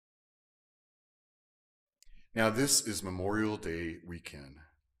Now, this is Memorial Day weekend,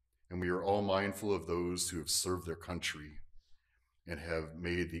 and we are all mindful of those who have served their country and have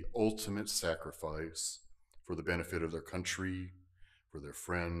made the ultimate sacrifice for the benefit of their country, for their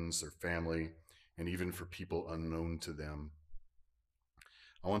friends, their family, and even for people unknown to them.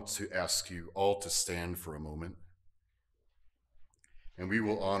 I want to ask you all to stand for a moment, and we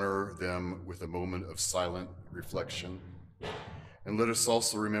will honor them with a moment of silent reflection. And let us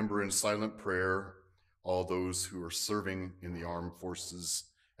also remember in silent prayer all those who are serving in the armed forces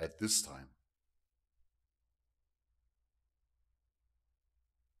at this time.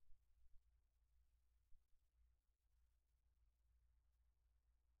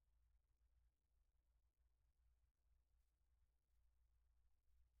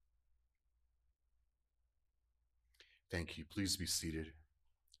 Thank you. Please be seated.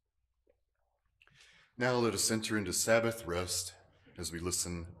 Now let us enter into Sabbath rest as we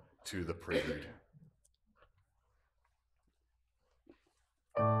listen to the prelude.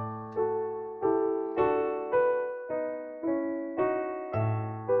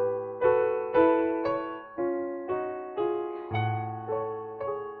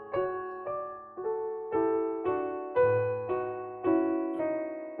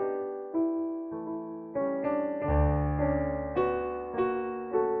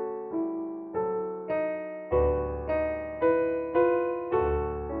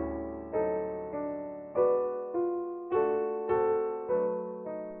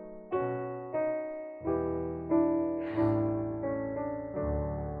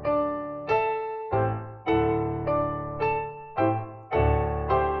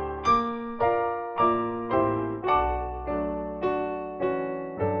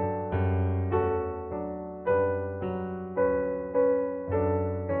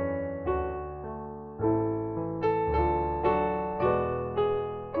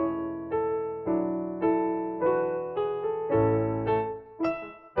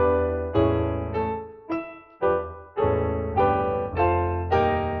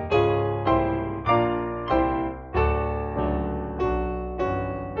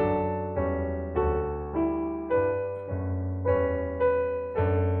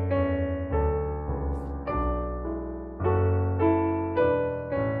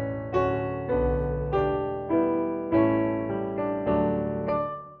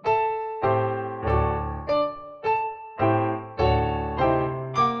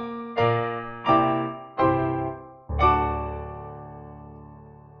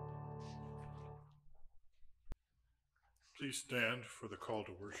 Please stand for the call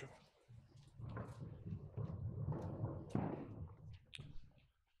to worship.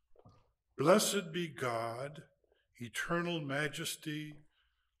 Blessed be God, eternal majesty,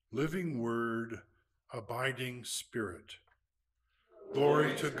 living word, abiding spirit.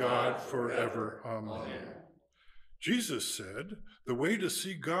 Glory to God forever. Amen. Jesus said, the way to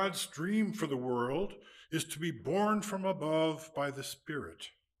see God's dream for the world is to be born from above by the Spirit.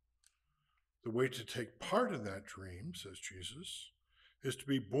 The way to take part in that dream, says Jesus, is to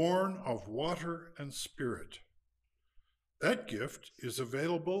be born of water and spirit. That gift is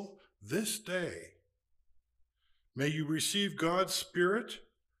available this day. May you receive God's Spirit,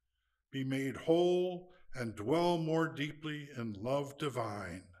 be made whole, and dwell more deeply in love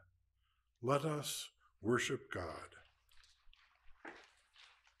divine. Let us worship God.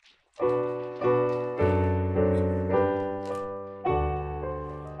 Holy,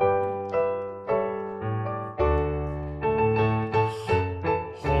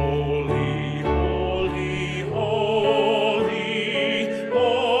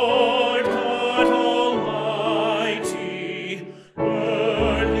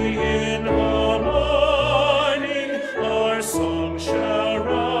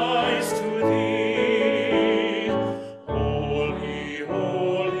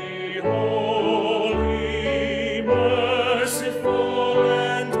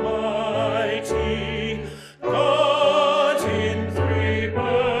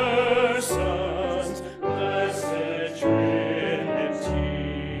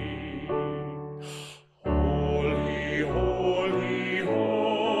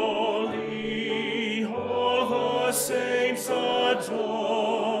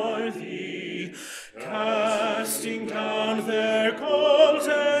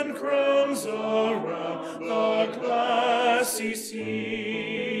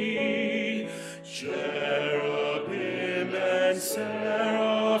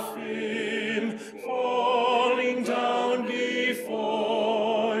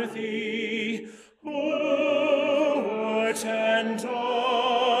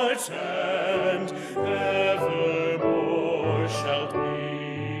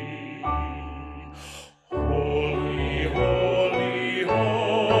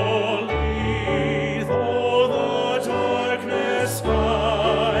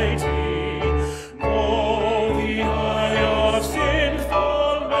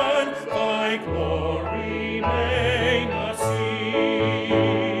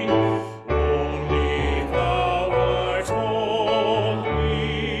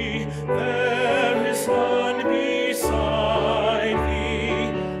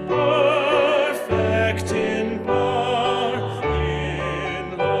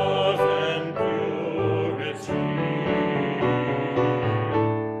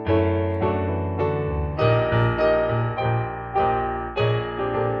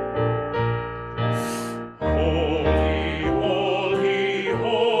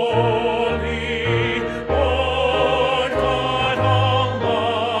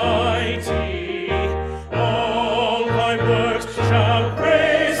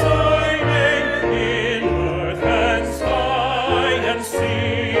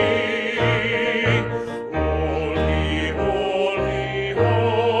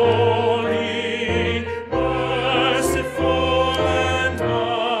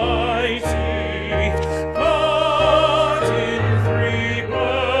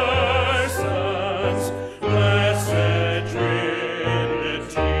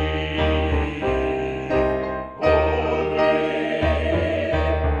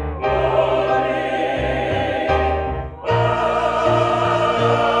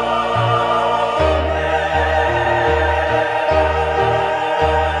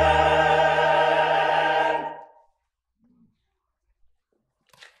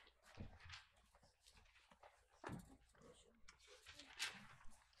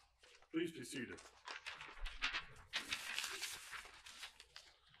 Please be seated.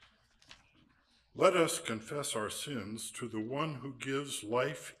 Let us confess our sins to the one who gives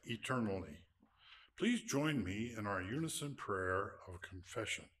life eternally. Please join me in our unison prayer of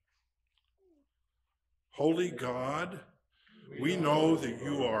confession. Holy God, we know that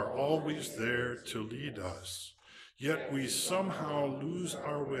you are always there to lead us, yet we somehow lose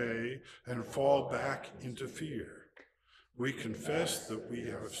our way and fall back into fear. We confess that we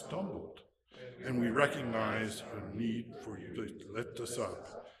have stumbled, and we recognize a need for you to lift us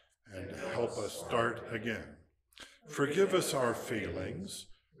up and help us start again. Forgive us our failings,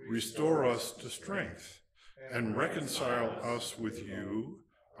 restore us to strength, and reconcile us with you,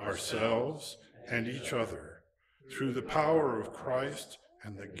 ourselves, and each other, through the power of Christ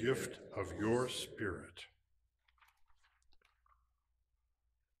and the gift of your Spirit.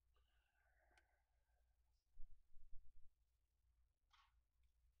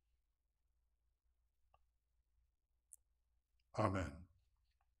 Amen.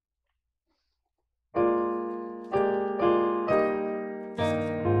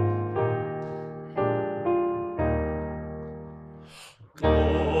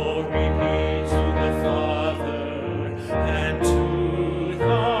 Glory be to the Father, and to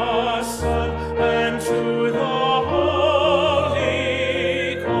the Son, and to the Holy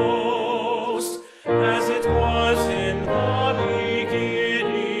Ghost, as it was in the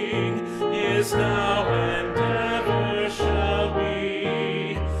beginning, is now, and ever shall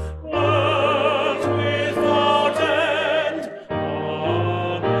be, world without end.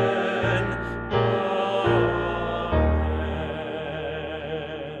 Amen. Amen.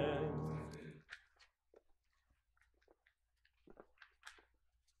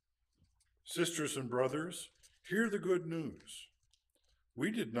 Sisters and brothers, hear the good news.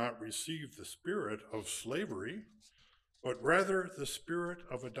 We did not receive the spirit of slavery, but rather the spirit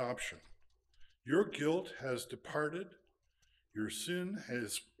of adoption. Your guilt has departed, your sin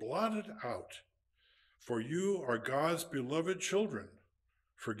is blotted out, for you are God's beloved children,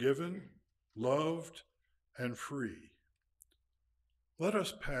 forgiven, loved, and free. Let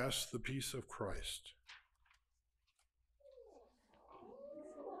us pass the peace of Christ.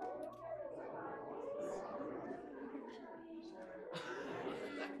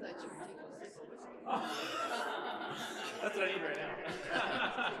 That's what I need right now.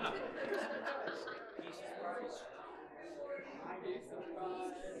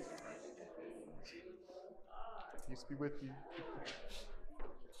 Peace be with you.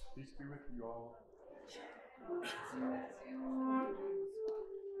 Peace be with you all.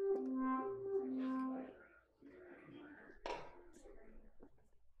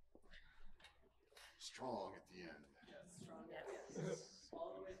 Strong at the end.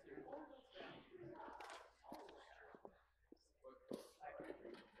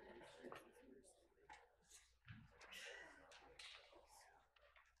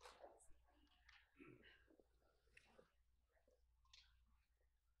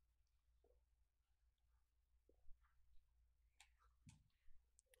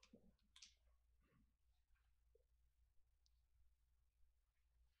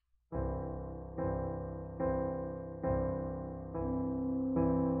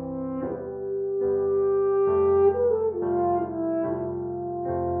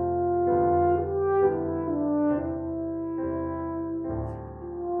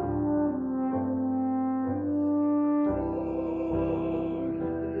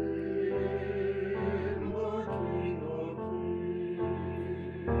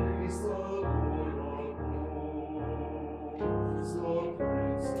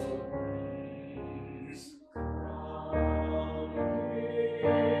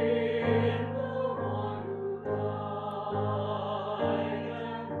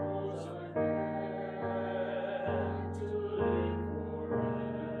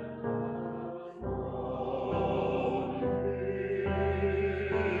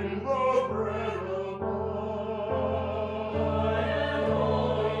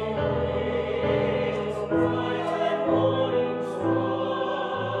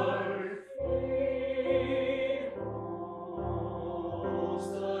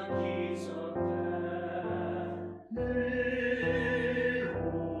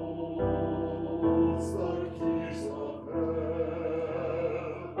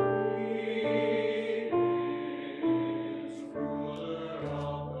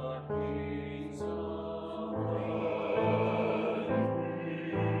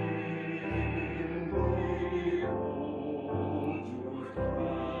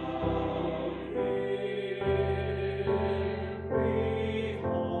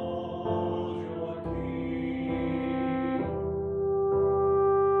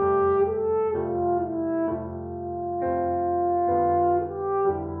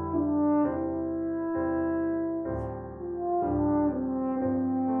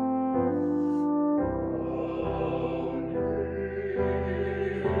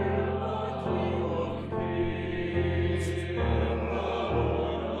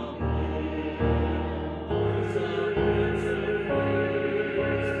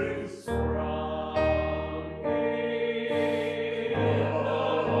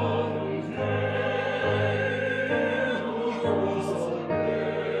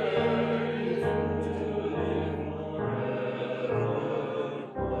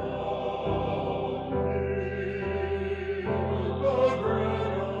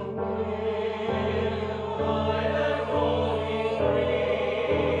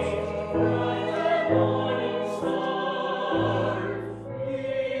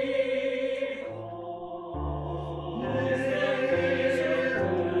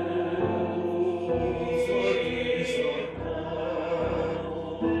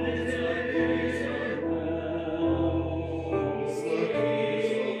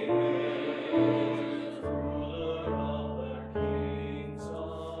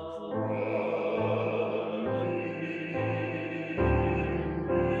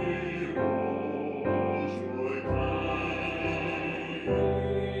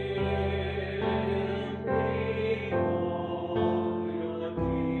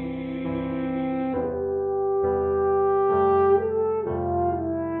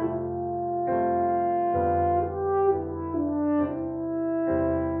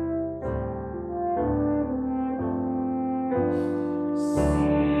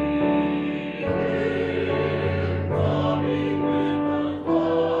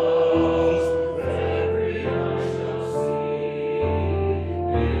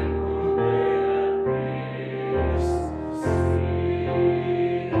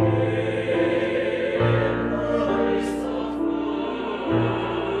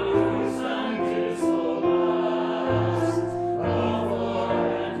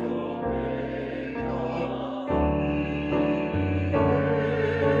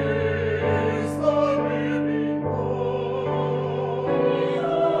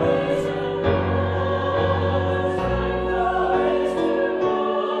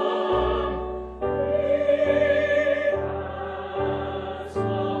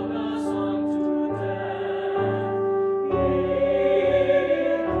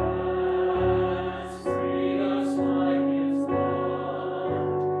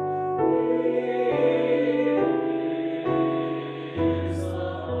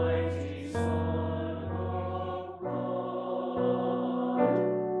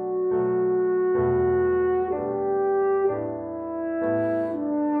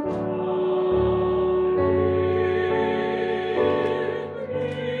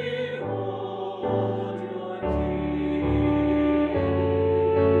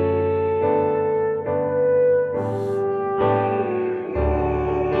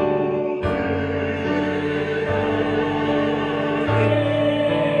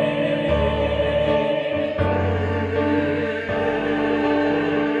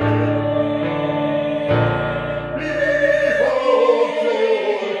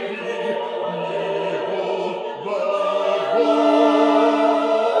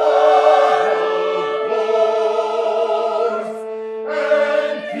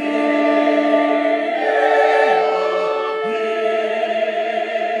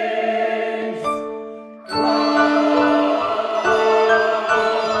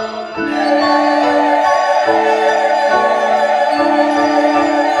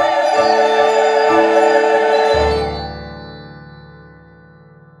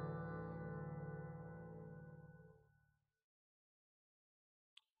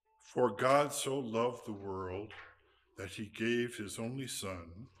 For God so loved the world that he gave his only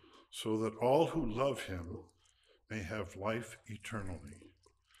Son, so that all who love him may have life eternally.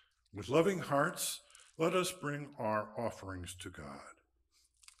 With loving hearts, let us bring our offerings to God.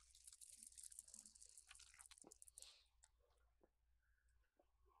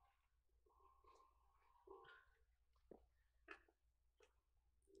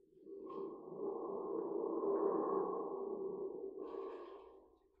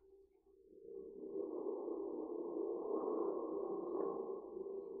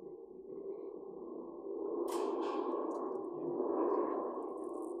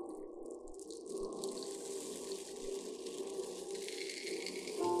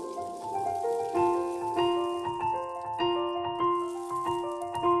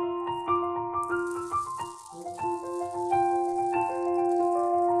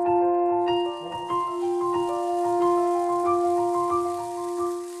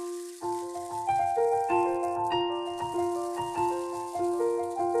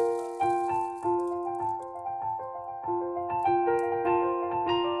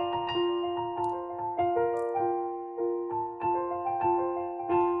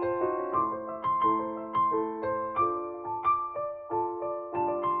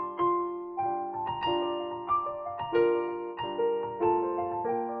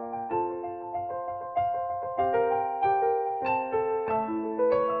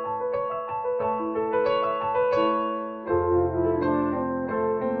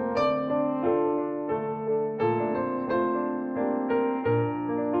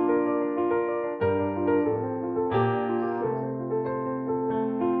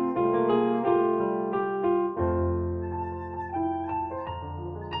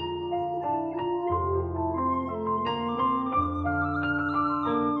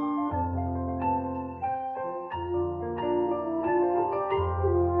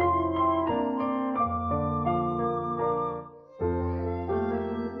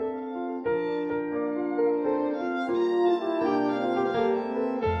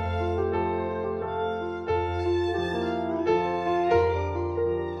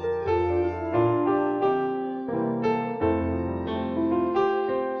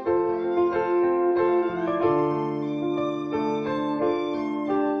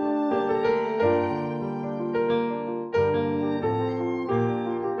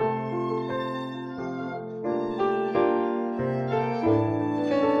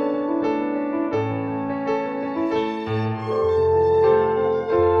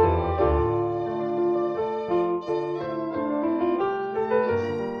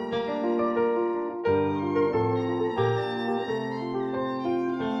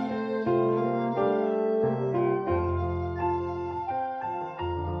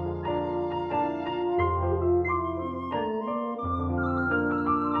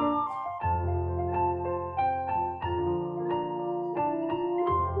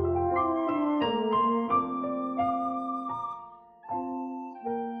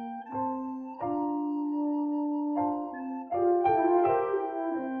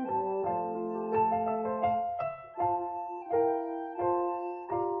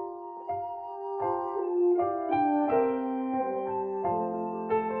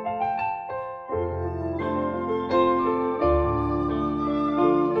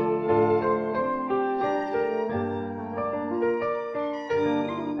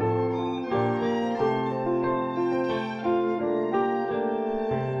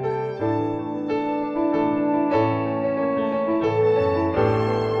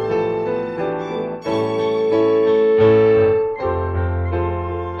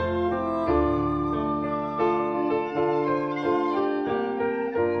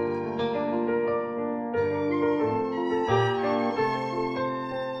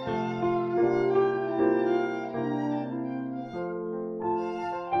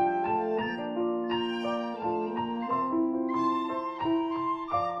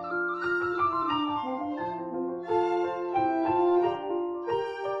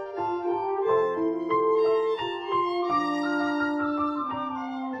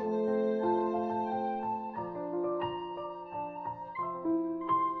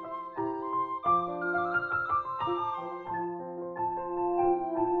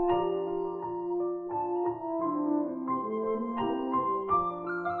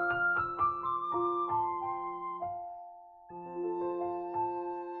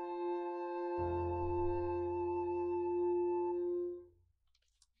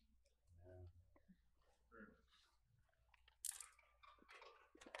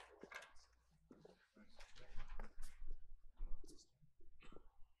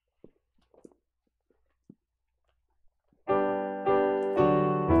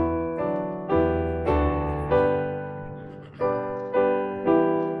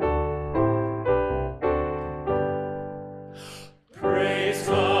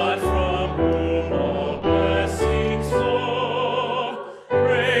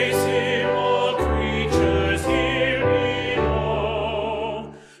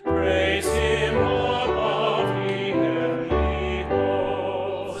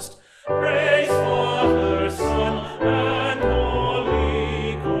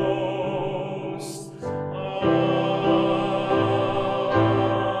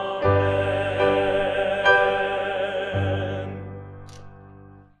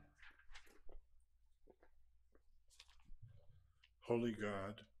 Holy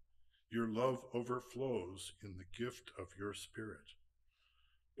God, your love overflows in the gift of your Spirit.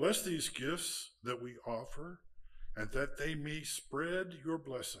 Bless these gifts that we offer, and that they may spread your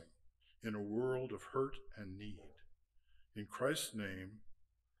blessing in a world of hurt and need. In Christ's name,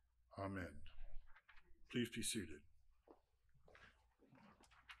 amen. Please be seated.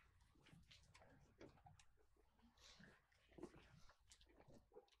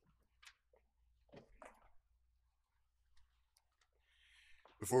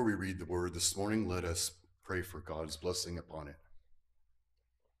 Before we read the word this morning, let us pray for God's blessing upon it.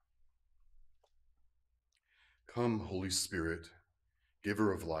 Come, Holy Spirit,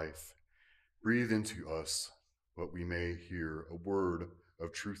 giver of life, breathe into us what we may hear a word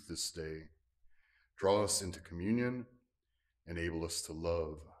of truth this day. Draw us into communion, enable us to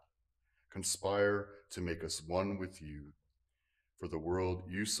love, conspire to make us one with you, for the world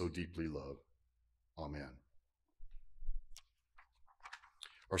you so deeply love. Amen.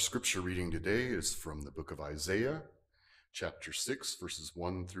 Our scripture reading today is from the book of Isaiah, chapter 6, verses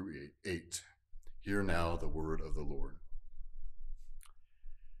 1 through 8. Hear now the word of the Lord.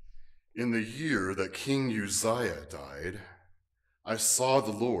 In the year that King Uzziah died, I saw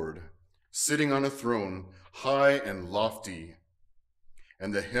the Lord sitting on a throne high and lofty,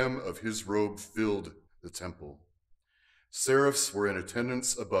 and the hem of his robe filled the temple. Seraphs were in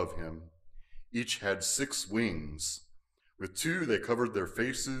attendance above him. Each had 6 wings. With 2 they covered their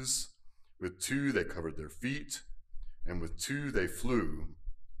faces, with 2 they covered their feet, and with 2 they flew.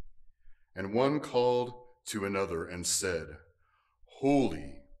 And one called to another and said,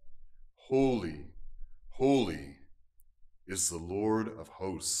 Holy, holy, holy is the Lord of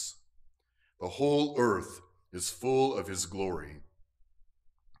hosts. The whole earth is full of his glory.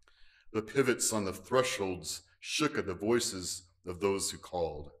 The pivots on the thresholds shook at the voices of those who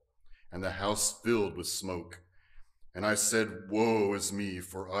called, and the house filled with smoke. And I said, Woe is me,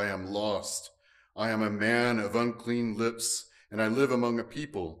 for I am lost. I am a man of unclean lips, and I live among a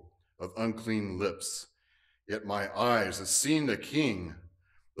people of unclean lips. Yet my eyes have seen the King,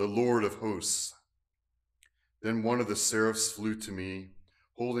 the Lord of hosts. Then one of the seraphs flew to me,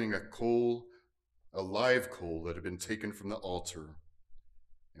 holding a live coal that had been taken from the altar,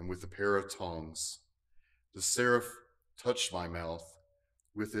 and with a pair of tongs. The seraph touched my mouth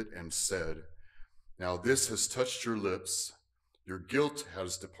with it and said, Now this has touched your lips, your guilt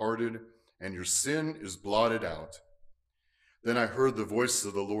has departed, and your sin is blotted out. Then I heard the voice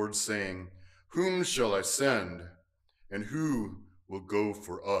of the Lord saying, Whom shall I send, and who will go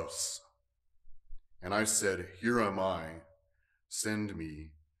for us? And I said, Here am I, send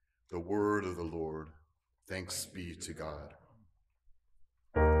me. The word of the Lord. Thanks be to God.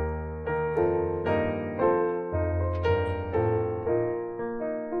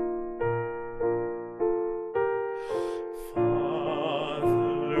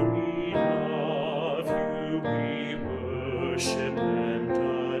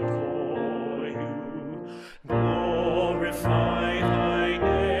 Glorify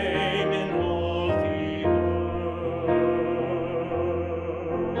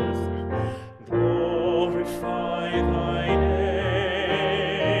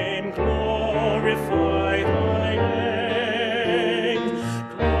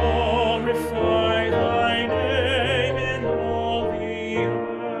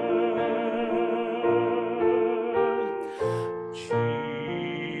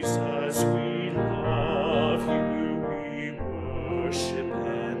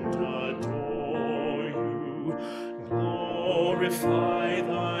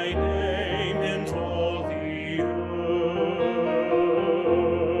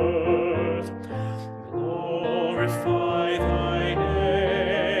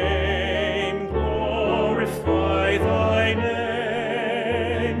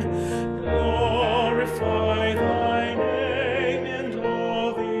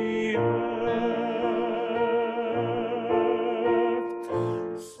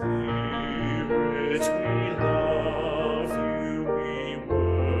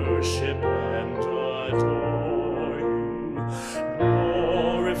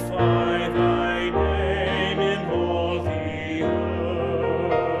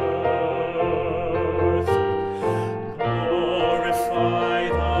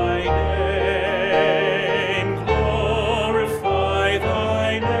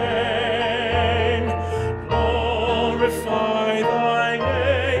thy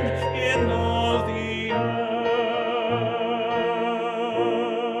name in all the earth.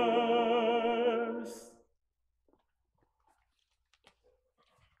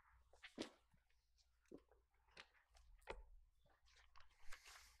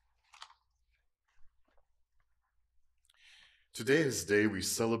 Today is the day we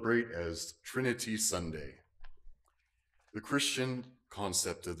celebrate as Trinity Sunday. The Christian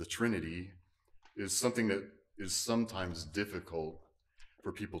concept of the Trinity is something that is sometimes difficult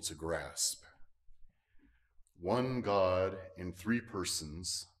for people to grasp. One God in three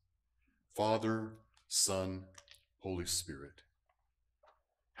persons, Father, Son, Holy Spirit.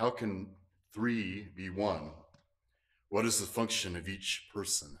 How can three be one? What is the function of each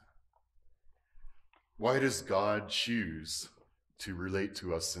person? Why does God choose to relate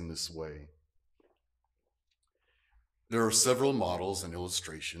to us in this way? There are several models and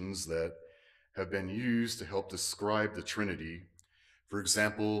illustrations that have been used to help describe the Trinity. For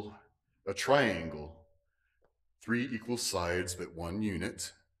example, a triangle, three equal sides but one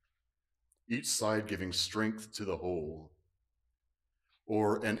unit, each side giving strength to the whole.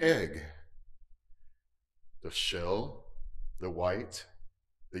 Or an egg, the shell, the white,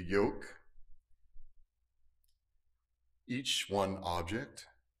 the yolk, each one object,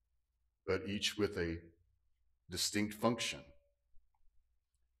 but each with a distinct function.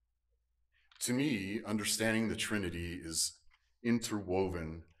 To me, understanding the Trinity is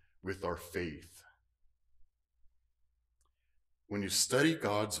interwoven with our faith. When you study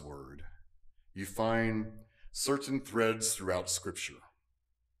God's Word, you find certain threads throughout Scripture,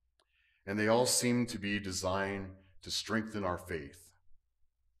 and they all seem to be designed to strengthen our faith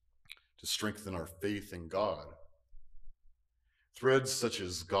in God. Threads such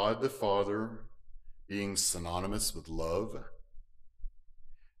as God the Father being synonymous with love,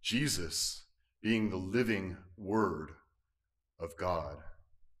 Jesus being the living Word of God,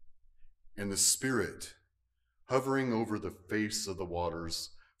 and the Spirit hovering over the face of the waters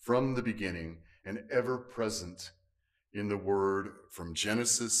from the beginning and ever present in the Word from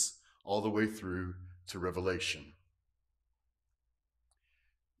Genesis all the way through to Revelation.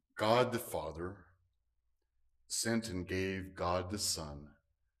 God the Father sent and gave God the Son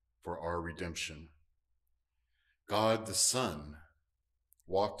for our redemption. God the Son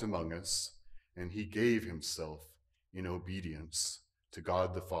walked among us, and he gave himself in obedience to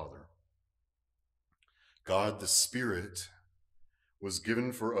God the Father. God the Spirit was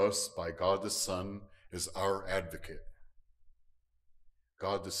given for us by God the Son as our advocate.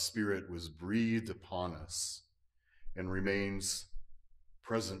 God the Spirit was breathed upon us and remains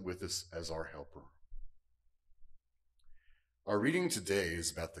present with us as our helper. Our reading today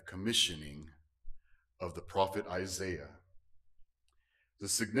is about the commissioning of the prophet Isaiah. The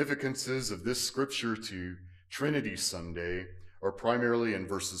significances of this scripture to Trinity Sunday are primarily in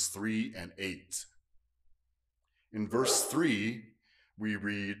verses 3 and 8. In verse 3, we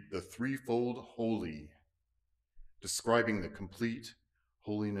read the threefold holy, describing the complete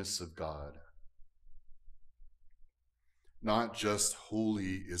holiness of God. Not just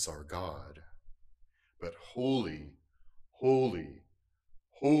holy is our God, but holy, holy,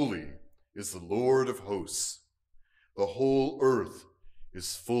 holy is the Lord of hosts. The whole earth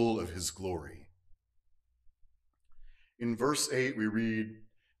is full of his glory. In verse 8, we read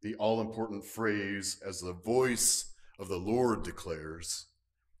the all-important phrase, as the voice of the Lord declares,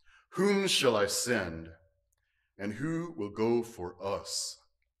 "Whom shall I send, and who will go for us?"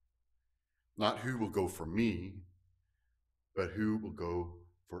 Not who will go for me, but who will go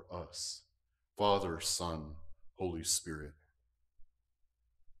for us. Father, Son, Holy Spirit.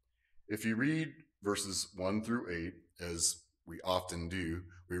 If you read verses 1 through 8, as we often do,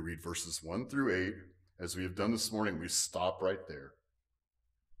 we read verses 1 through 8, as we have done this morning, we stop right there.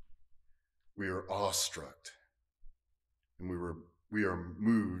 We are awestruck, and we are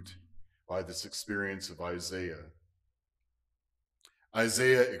moved by this experience of Isaiah.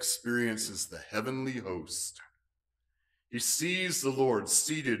 Isaiah experiences the heavenly host. He sees the Lord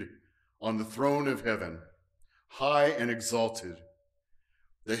seated on the throne of heaven, high and exalted.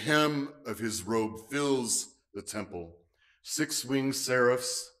 The hem of his robe fills the temple. 6 winged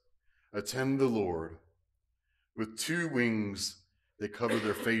seraphs attend the Lord. With 2 wings, they cover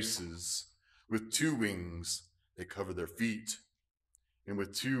their faces. With 2 wings, they cover their feet. And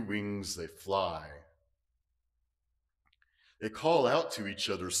with 2 wings, they fly. They call out to each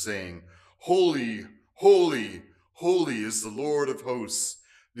other, saying, "Holy, holy, holy is the Lord of hosts.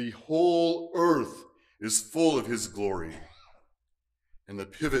 The whole earth is full of his glory." And the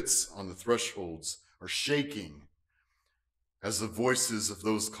pivots on the thresholds are shaking as the voices of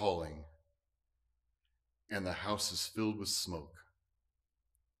those calling, and the house is filled with smoke.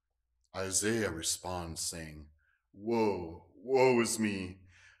 Isaiah responds, saying, "Woe, woe is me!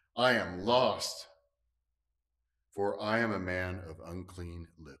 I am lost, for I am a man of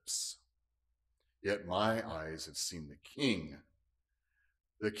unclean lips. Yet my eyes have seen the King.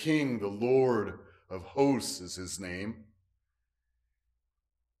 The King, the Lord of hosts is his name."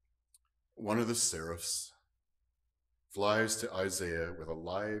 one of the seraphs flies to Isaiah with a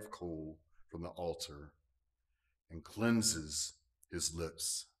live coal from the altar and cleanses his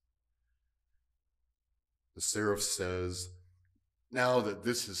lips. The seraph says, "Now that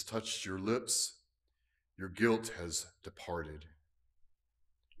this has touched your lips, your guilt has departed.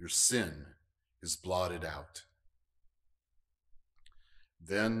 Your sin is blotted out."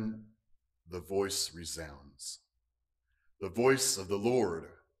 Then the voice resounds, the voice of the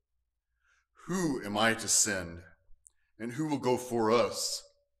Lord. "Who am I to send, and who will go for us?"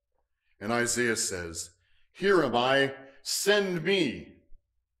 And Isaiah says, "Here am I, send me."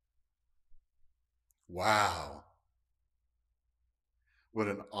 Wow. What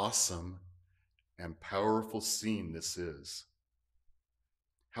an awesome and powerful scene this is.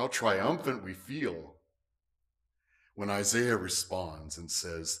 How triumphant we feel when Isaiah responds and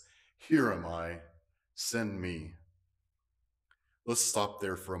says, "Here am I, send me." Let's stop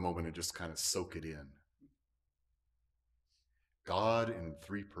there for a moment and just kind of soak it in. God in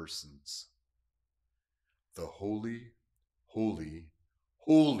three persons, the holy, holy,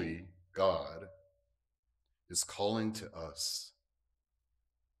 holy God, is calling to us.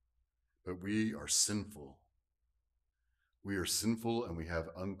 But we are sinful. We are sinful and we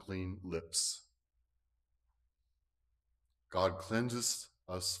have unclean lips. God cleanses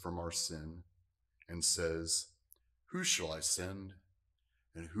us from our sin and says, "Who shall I send,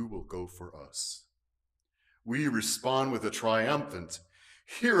 and who will go for us?" We respond with a triumphant,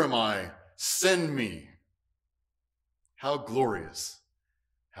 "Here am I, send me." How glorious,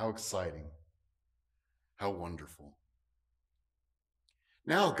 how exciting, how wonderful.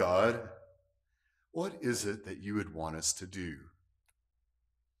 Now, God, what is it that you would want us to do?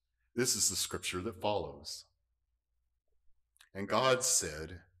 This is the scripture that follows. And God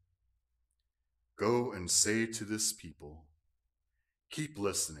said, "Go and say to this people, keep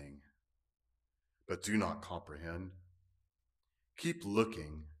listening, but do not comprehend. Keep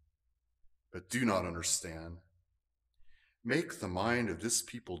looking, but do not understand. Make the mind of this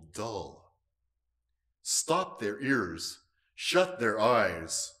people dull. Stop their ears, shut their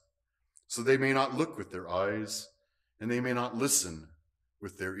eyes, so they may not look with their eyes, and they may not listen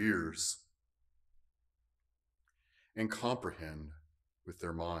with their ears, and comprehend with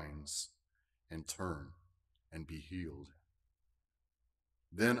their minds, and turn and be healed."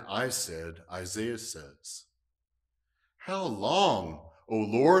 Then I said, Isaiah says, "How long, O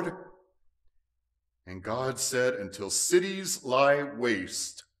Lord?" And God said, "Until cities lie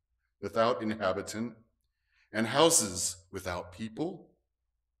waste without inhabitant, and houses without people,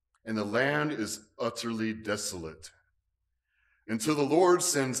 and the land is utterly desolate. Until the Lord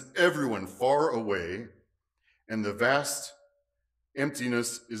sends everyone far away, and the vast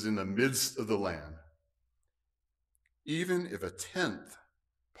emptiness is in the midst of the land. Even if a 10th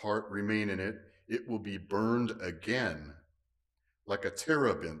part remain in it, it will be burned again, like a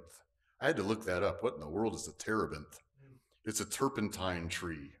terebinth." I had to look that up. What in the world is a terebinth? It's a turpentine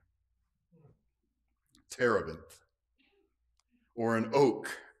tree. Terebinth. Or an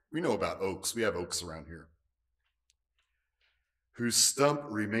oak. We know about oaks. We have oaks around here. "Whose stump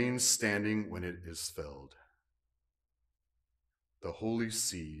remains standing when it is felled. The holy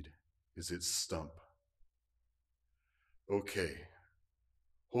seed is its stump." Okay.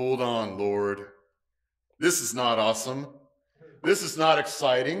 Hold on, Lord. This is not awesome. This is not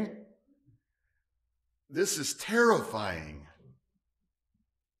exciting. This is terrifying.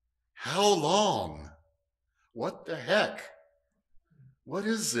 How long? What the heck? What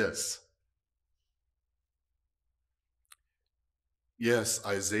is this? Yes,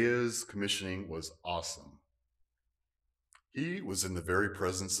 Isaiah's commissioning was awesome. He was in the very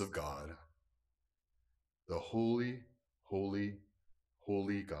presence of God, the holy, holy,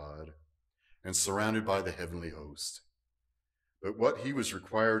 holy God, and surrounded by the heavenly host. But what he was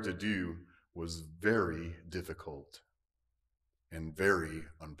required to do was very difficult and very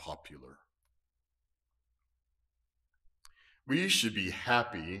unpopular. We should be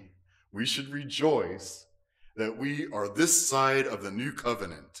happy, we should rejoice that we are this side of the new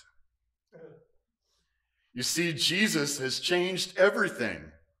covenant. You see, Jesus has changed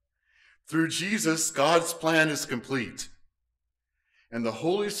everything. Through Jesus, God's plan is complete, and the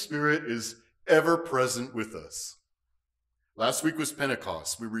Holy Spirit is ever present with us. Last week was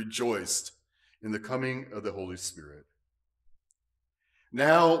Pentecost. We rejoiced in the coming of the Holy Spirit.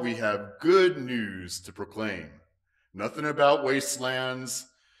 Now we have good news to proclaim. Nothing about wastelands,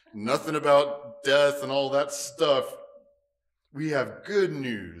 nothing about death and all that stuff. We have good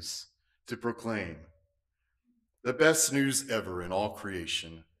news to proclaim. The best news ever in all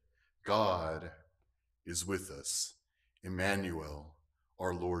creation. God is with us. Emmanuel,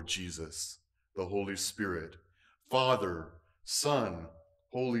 our Lord Jesus, the Holy Spirit, Father, Son,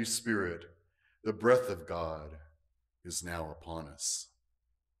 Holy Spirit, the breath of God is now upon us.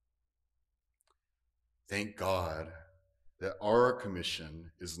 Thank God that our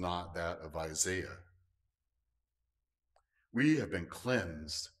commission is not that of Isaiah. We have been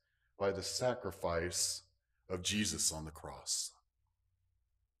cleansed by the sacrifice of Jesus on the cross.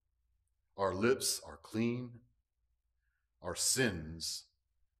 Our lips are clean. Our sins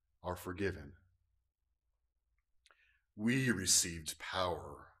are forgiven. We received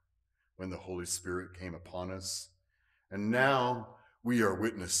power when the Holy Spirit came upon us, and now we are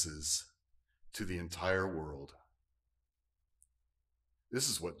witnesses to the entire world. This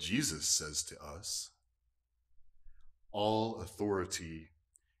is what Jesus says to us. All authority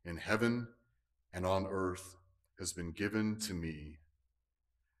in heaven and on earth has been given to me.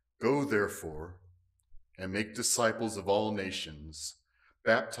 Go, therefore, and make disciples of all nations,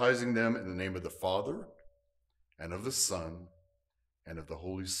 baptizing them in the name of the Father, and of the Son, and of the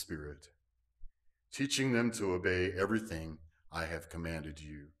Holy Spirit, teaching them to obey everything I have commanded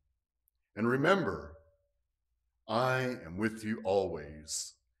you. And remember, I am with you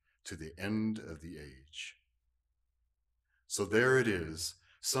always to the end of the age. So there it is.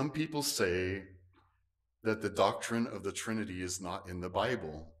 Some people say that the doctrine of the Trinity is not in the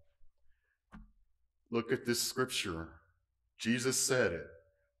Bible. Look at this scripture. Jesus said it.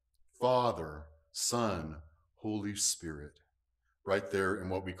 Father, Son, Holy Spirit. Right there in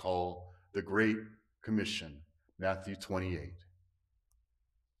what we call the Great Commission, Matthew 28.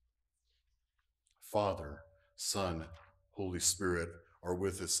 Father, Son, Holy Spirit are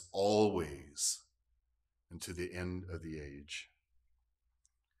with us always and to the end of the age.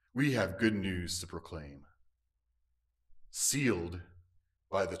 We have good news to proclaim, sealed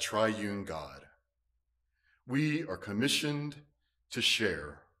by the triune God. We are commissioned to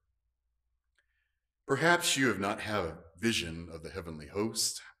share. Perhaps you have not had a vision of the heavenly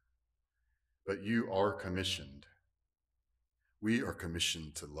host, but you are commissioned. We are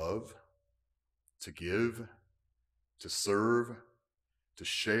commissioned to love, to give, to serve, to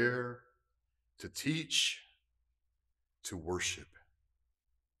share, to teach, to worship.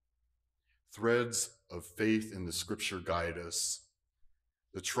 Threads of faith in the scripture guide us.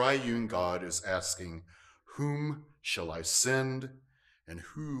 The triune God is asking, whom shall I send, and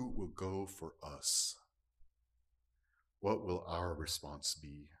who will go for us? What will our response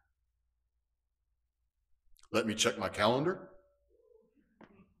be? Let me check my calendar.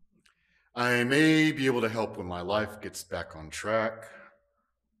 I may be able to help when my life gets back on track.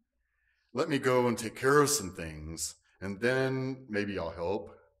 Let me go and take care of some things, and then maybe I'll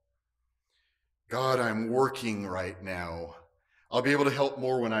help. God, I'm working right now. I'll be able to help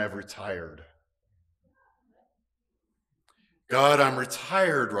more when I have retired. God, I'm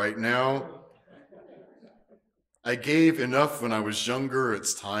retired right now. I gave enough when I was younger.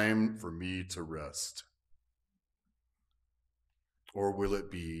 It's time for me to rest. Or will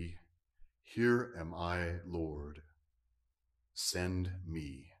it be, here am I, Lord, send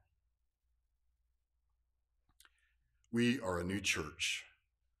me. We are a new church,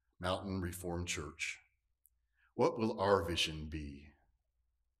 Mountain Reformed Church. What will our vision be?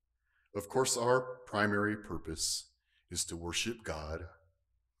 Of course, our primary purpose is to worship God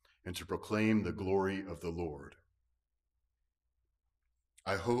and to proclaim the glory of the Lord.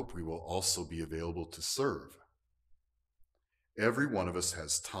 I hope we will also be available to serve. Every one of us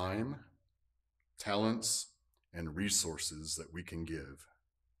has time, talents, and resources that we can give.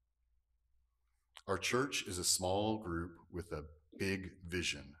 Our church is a small group with a big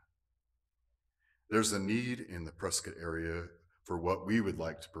vision. There's a need in the Prescott area for what we would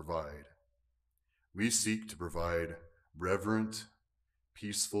like to provide. We seek to provide reverent,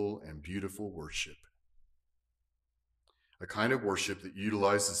 peaceful, and beautiful worship. A kind of worship that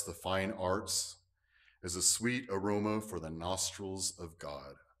utilizes the fine arts as a sweet aroma for the nostrils of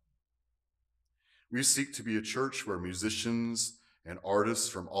God. We seek to be a church where musicians and artists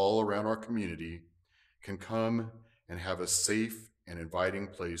from all around our community can come and have a safe and inviting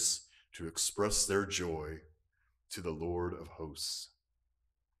place to express their joy to the Lord of hosts.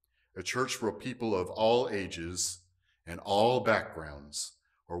 A church where people of all ages and all backgrounds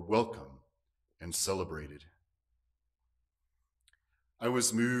are welcome and celebrated. I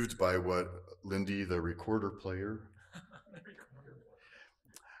was moved by what Lindy, the recorder player,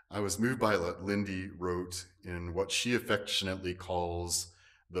 I was moved by what Lindy wrote in what she affectionately calls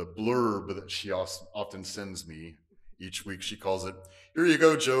the blurb that she often sends me each week. She calls it, "Here you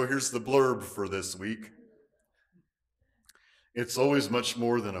go, Joe, here's the blurb for this week." It's always much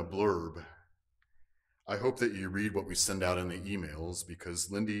more than a blurb. I hope that you read what we send out in the emails,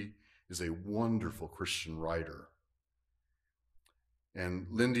 because Lindy is a wonderful Christian writer. And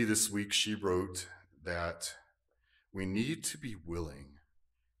Lindy this week, she wrote that we need to be willing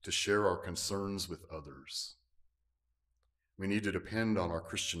to share our concerns with others. We need to depend on our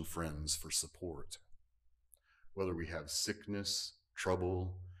Christian friends for support. Whether we have sickness,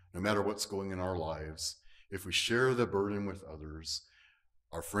 trouble, no matter what's going in our lives, if we share the burden with others,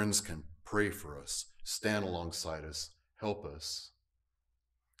 our friends can pray for us, stand alongside us, help us.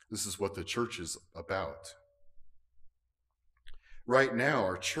 This is what the church is about. Right now,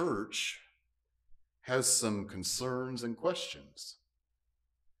 our church has some concerns and questions.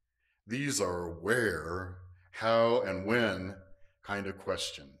 These are where, how, and when kind of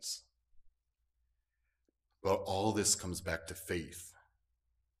questions. But all this comes back to faith.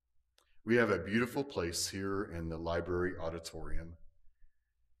 We have a beautiful place here in the library auditorium.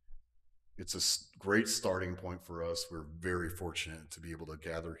 It's a great starting point for us. We're very fortunate to be able to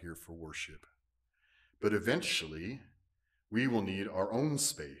gather here for worship. But eventually, we will need our own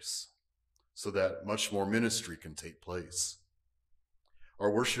space so that much more ministry can take place.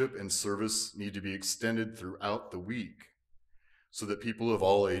 Our worship and service need to be extended throughout the week so that people of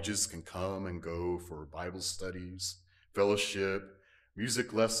all ages can come and go for Bible studies, fellowship,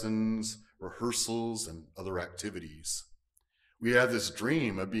 music lessons, rehearsals, and other activities. We have this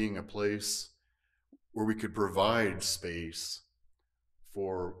dream of being a place where we could provide space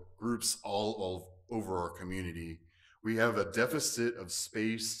for groups all over our community. We have a deficit of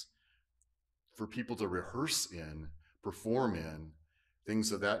space for people to rehearse in, perform in,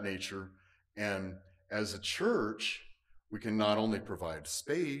 things of that nature. And as a church, we can not only provide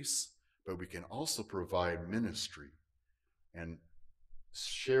space, but we can also provide ministry and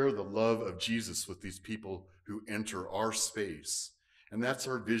share the love of Jesus with these people who enter our space. And that's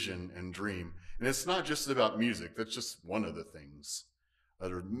our vision and dream. And it's not just about music. That's just one of the things.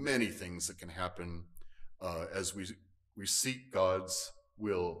 There are many things that can happen as we seek God's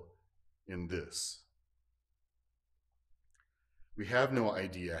will in this. We have no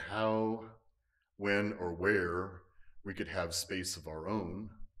idea how, when, or where we could have space of our own.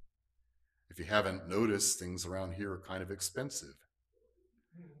 If you haven't noticed, things around here are kind of expensive.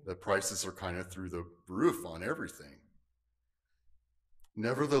 The prices are kind of through the roof on everything.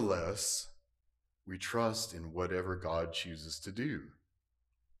 Nevertheless, we trust in whatever God chooses to do.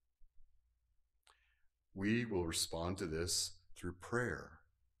 We will respond to this through prayer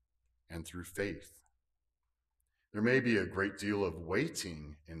and through faith. There may be a great deal of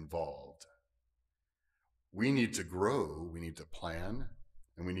waiting involved. We need to grow, we need to plan,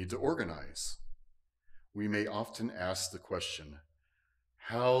 and we need to organize. We may often ask the question,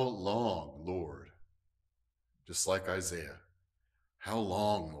 how long, Lord? Just like Isaiah, how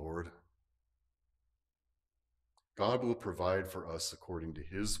long, Lord? God will provide for us according to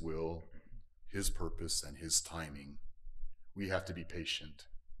his will, his purpose, and his timing. We have to be patient.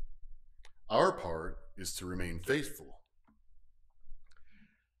 Our part is to remain faithful.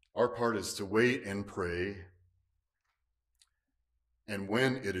 Our part is to wait and pray, and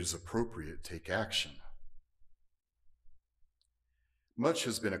when it is appropriate, take action. Much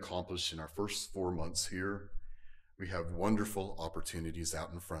has been accomplished in our first 4 months here. We have wonderful opportunities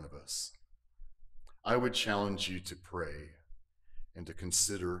out in front of us. I would challenge you to pray and to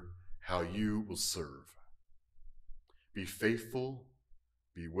consider how you will serve. Be faithful,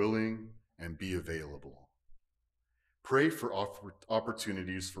 be willing, and be available. Pray for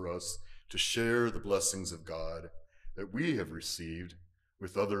opportunities for us to share the blessings of God that we have received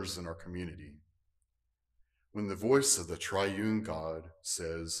with others in our community. When the voice of the triune God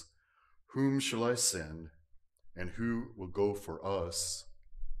says, "Whom shall I send, and who will go for us?"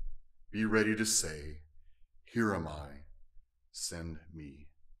 be ready to say, "Here am I, send me."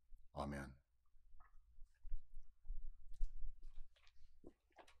 Amen.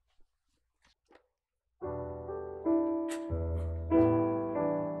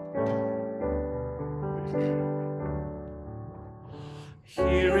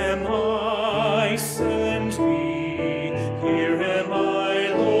 Here am I, send me. Here am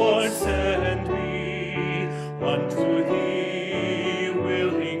I, Lord, send me. Unto thee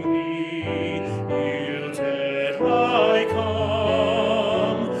willingly yielded I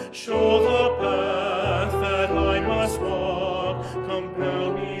come. Show the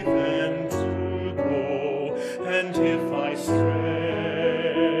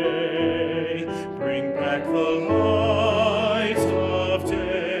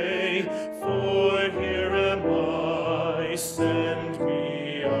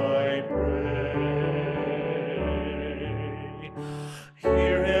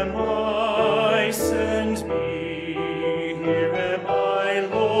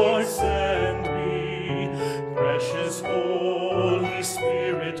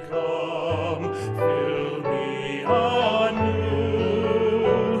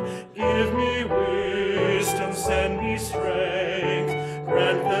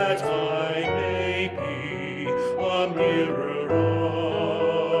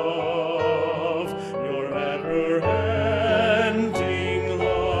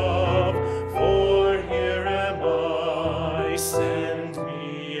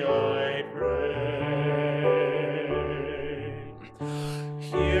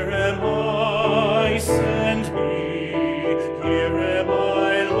am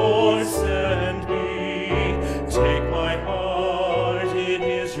I, Lord, send me. Take my heart, it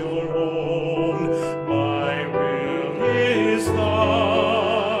is your own. My will is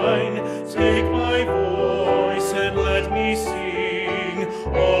thine. Take my voice and let me sing,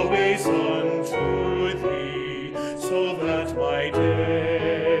 always unto thee, so that my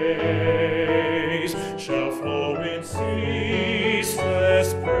days shall flow in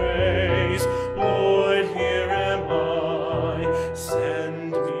ceaseless praise. Lord, here am I,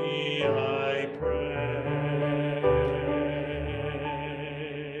 send me, I pray.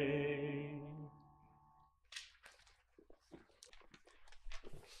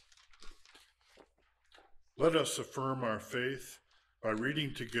 Let us affirm our faith by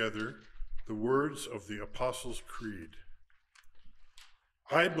reading together the words of the Apostles' Creed.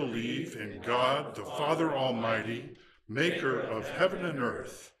 I believe in God, the Father Almighty, maker of heaven and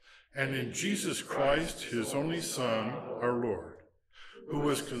earth, and in Jesus Christ, his only Son, our Lord, who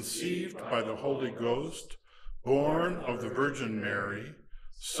was conceived by the Holy Ghost, born of the Virgin Mary,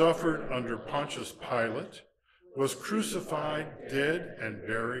 suffered under Pontius Pilate, was crucified, dead, and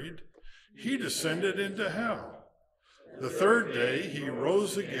buried. He descended into hell. The third day he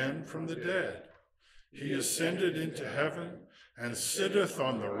rose again from the dead. He ascended into heaven and sitteth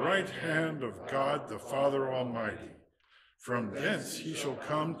on the right hand of God the Father Almighty. From thence he shall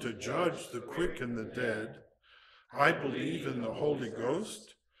come to judge the quick and the dead. I believe in the Holy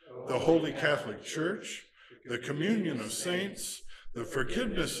Ghost, the Holy Catholic Church, the communion of saints, the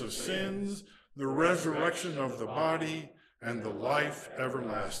forgiveness of sins, the resurrection of the body, and the life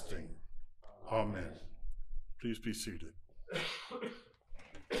everlasting. Amen. Please be seated.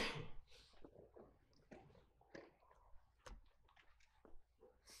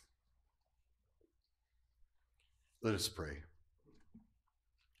 Let us pray.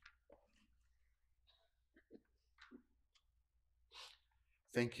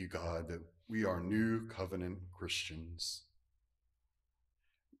 Thank you, God, that we are new covenant Christians.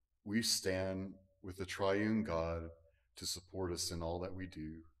 We stand with the triune God to support us in all that we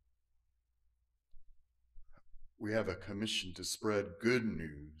do. We have a commission to spread good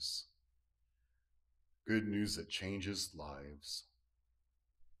news that changes lives.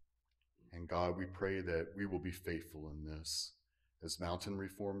 And God, we pray that we will be faithful in this as Mountain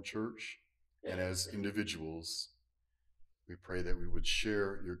Reformed Church and as individuals. We pray that we would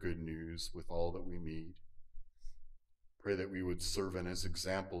share your good news with all that we meet. Pray that we would serve as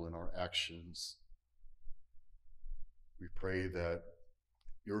example in our actions. We pray that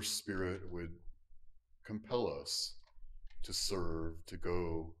your Spirit would compel us to serve, to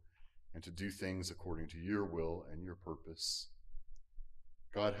go, and to do things according to your will and your purpose.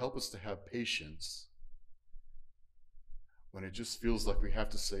 God, help us to have patience when it just feels like we have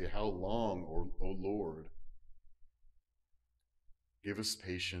to say, how long, O Lord? Give us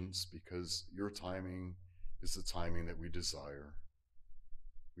patience, because your timing is the timing that we desire.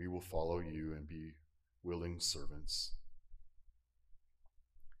 We will follow you and be willing servants.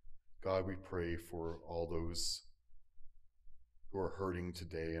 God, we pray for all those who are hurting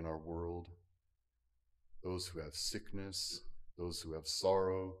today in our world, those who have sickness, those who have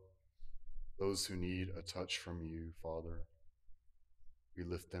sorrow, those who need a touch from you, Father. We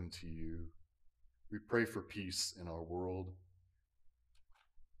lift them to you. We pray for peace in our world.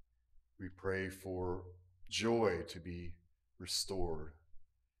 We pray for joy to be restored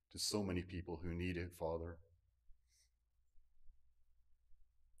to so many people who need it, Father.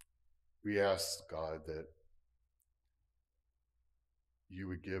 We ask, God, that you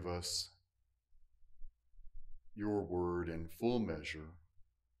would give us your word in full measure,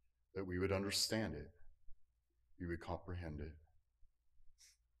 that we would understand it, we would comprehend it,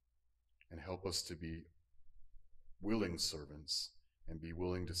 and help us to be willing servants and be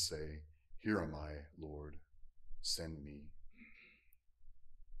willing to say, here am I, Lord, send me.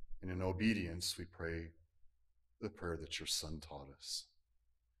 And in obedience, we pray the prayer that your Son taught us,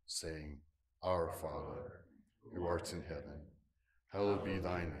 saying, Our Father, who art in heaven, hallowed be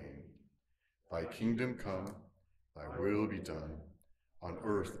thy name. Thy kingdom come, thy will be done, on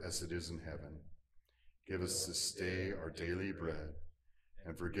earth as it is in heaven. Give us this day our daily bread,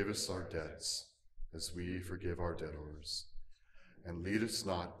 and forgive us our debts, as we forgive our debtors. And lead us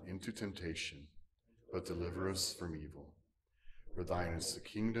not into temptation, but deliver us from evil. For thine is the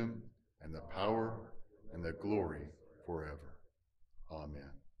kingdom, and the power, and the glory forever.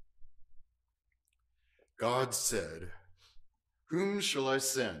 Amen. God said, whom shall I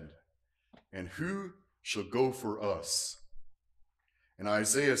send, and who shall go for us? And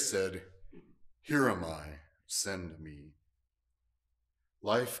Isaiah said, here am I, send me.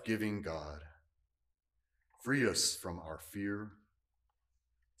 Life-giving God, free us from our fear,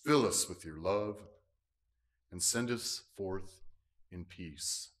 Fill us with your love and send us forth in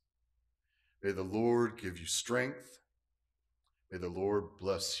peace. May the Lord give you strength. May the Lord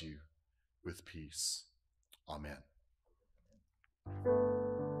bless you with peace. Amen.